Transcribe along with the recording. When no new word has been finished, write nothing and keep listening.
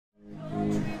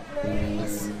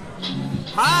Yes.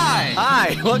 Hi!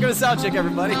 Hi! Welcome to Soundcheck,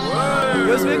 everybody. Whoa. You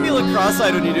always make me look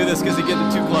cross-eyed when you do this because you're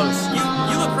getting too close.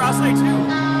 You look cross-eyed too.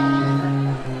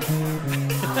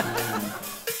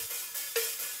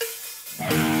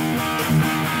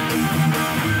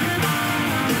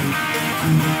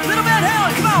 Little Van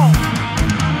Halen, come on!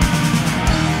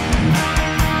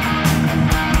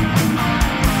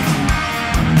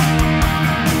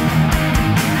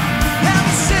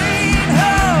 Haven't seen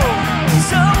her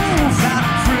so fat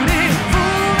and pretty,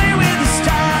 fool me with the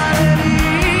style and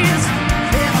ease.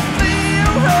 And I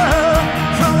feel her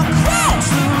from across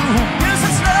the room. Yes,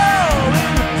 it's snow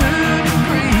in the third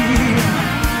degree.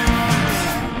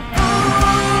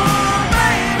 Ooh,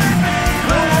 baby, baby,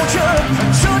 won't you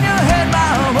turn your head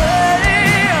my way?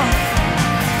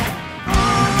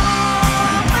 Ooh,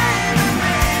 baby,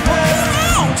 baby,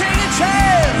 come on, take a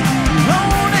chance.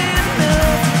 Lonely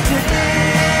enough to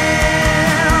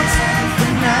dance the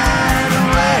night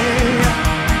away.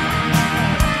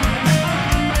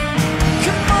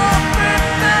 Come on,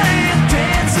 baby,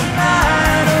 dance the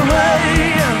night away.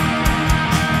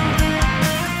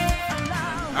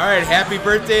 All right, happy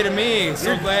birthday to me.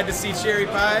 So glad to see Cherry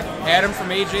Pie. Adam from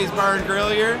AJ's Bar and Grill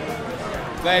here.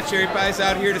 Glad Cherry Pie's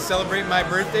out here to celebrate my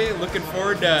birthday. Looking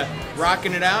forward to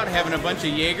rocking it out, having a bunch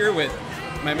of Jaeger with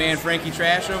my man Frankie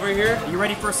Trash over here. You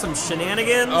ready for some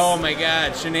shenanigans? Oh my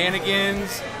God,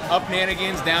 shenanigans, up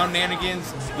nanigans, down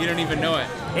nanigans, you don't even know it.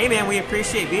 Hey man, we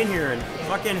appreciate being here and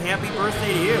fucking happy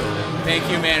birthday to you. Thank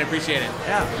you, man, appreciate it.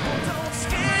 Yeah.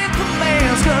 Skin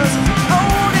commands 'cause I'm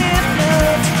old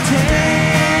enough to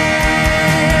dance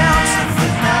the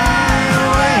night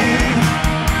away.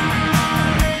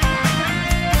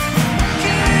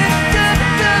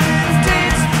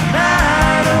 Dance the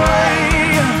night away.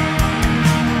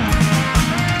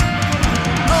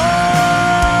 Oh,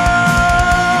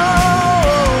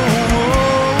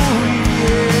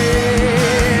 yeah.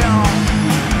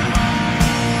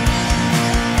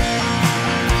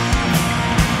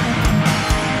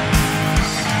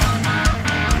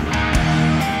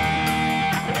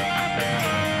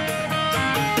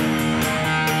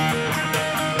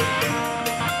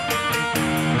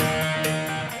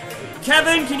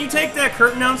 Kevin, can you take that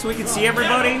curtain down so we can see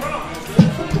everybody?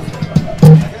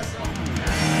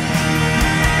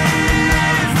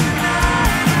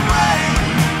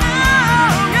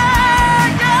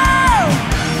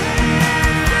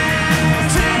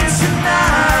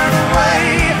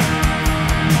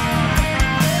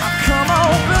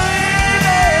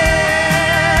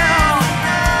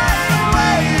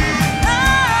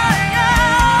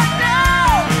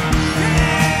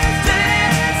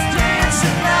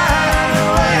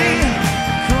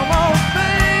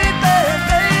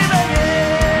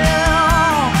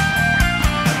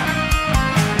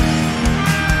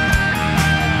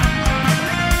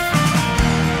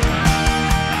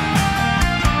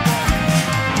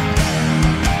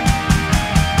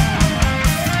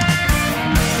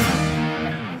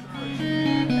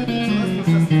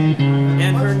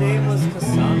 And her name was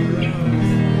Cassandra.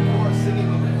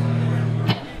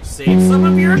 Save some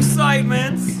of your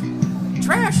excitements.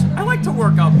 Trash, I like to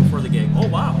work out before the gig. Oh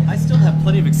wow. I still have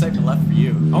plenty of excitement left for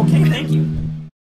you. Okay, thank you.